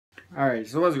Alright,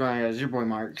 so what's going on, guys? Your boy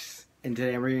Marks, and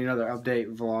today I'm bringing another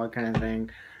update vlog kind of thing.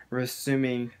 We're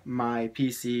assuming my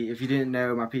PC, if you didn't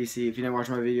know, my PC, if you didn't watch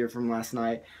my video from last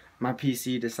night, my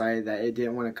PC decided that it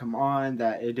didn't want to come on,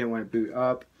 that it didn't want to boot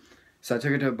up. So I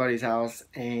took it to a buddy's house,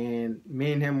 and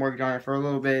me and him worked on it for a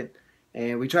little bit,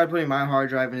 and we tried putting my hard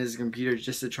drive in his computer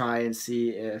just to try and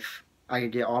see if I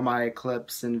could get all my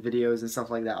clips and videos and stuff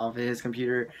like that off of his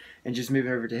computer and just move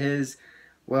it over to his.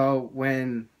 Well,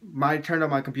 when I turned on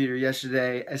my computer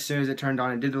yesterday, as soon as it turned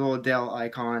on, it did the little Dell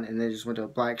icon and then it just went to a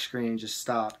black screen and just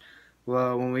stopped.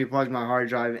 Well, when we plugged my hard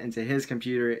drive into his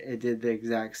computer, it did the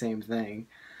exact same thing.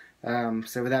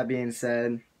 So with that being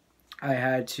said, I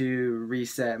had to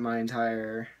reset my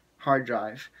entire hard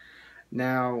drive.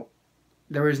 Now,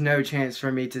 there was no chance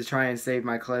for me to try and save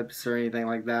my clips or anything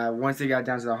like that. Once it got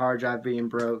down to the hard drive being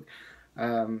broke,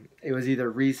 it was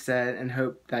either reset and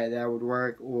hope that that would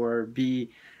work, or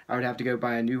B, I would have to go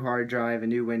buy a new hard drive, a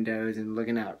new Windows, and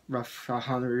looking at rough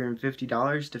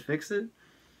 $150 to fix it.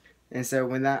 And so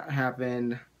when that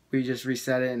happened, we just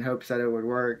reset it in hopes that it would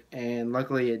work, and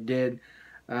luckily it did.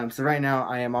 So right now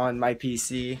I am on my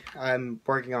PC. I'm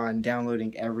working on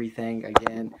downloading everything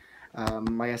again.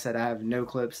 Like I said, I have no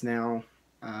clips now.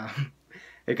 Uh,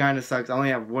 it kind of sucks. I only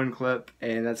have one clip,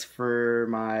 and that's for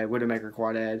my Widowmaker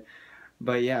Quad Ed.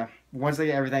 But yeah, once I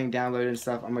get everything downloaded and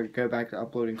stuff, I'm going to go back to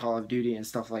uploading Call of Duty and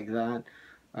stuff like that.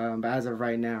 But as of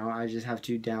right now, I just have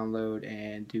to download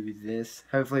and do this.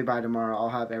 Hopefully by tomorrow, I'll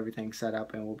have everything set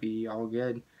up and we'll be all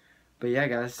good. But yeah,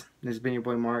 guys, this has been your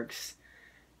boy Marks.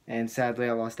 And sadly,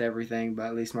 I lost everything, but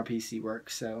at least my PC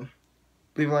works. So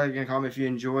leave a like and a comment if you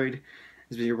enjoyed. This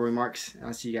has been your boy Marks, and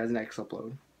I'll see you guys next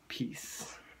upload.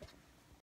 Peace.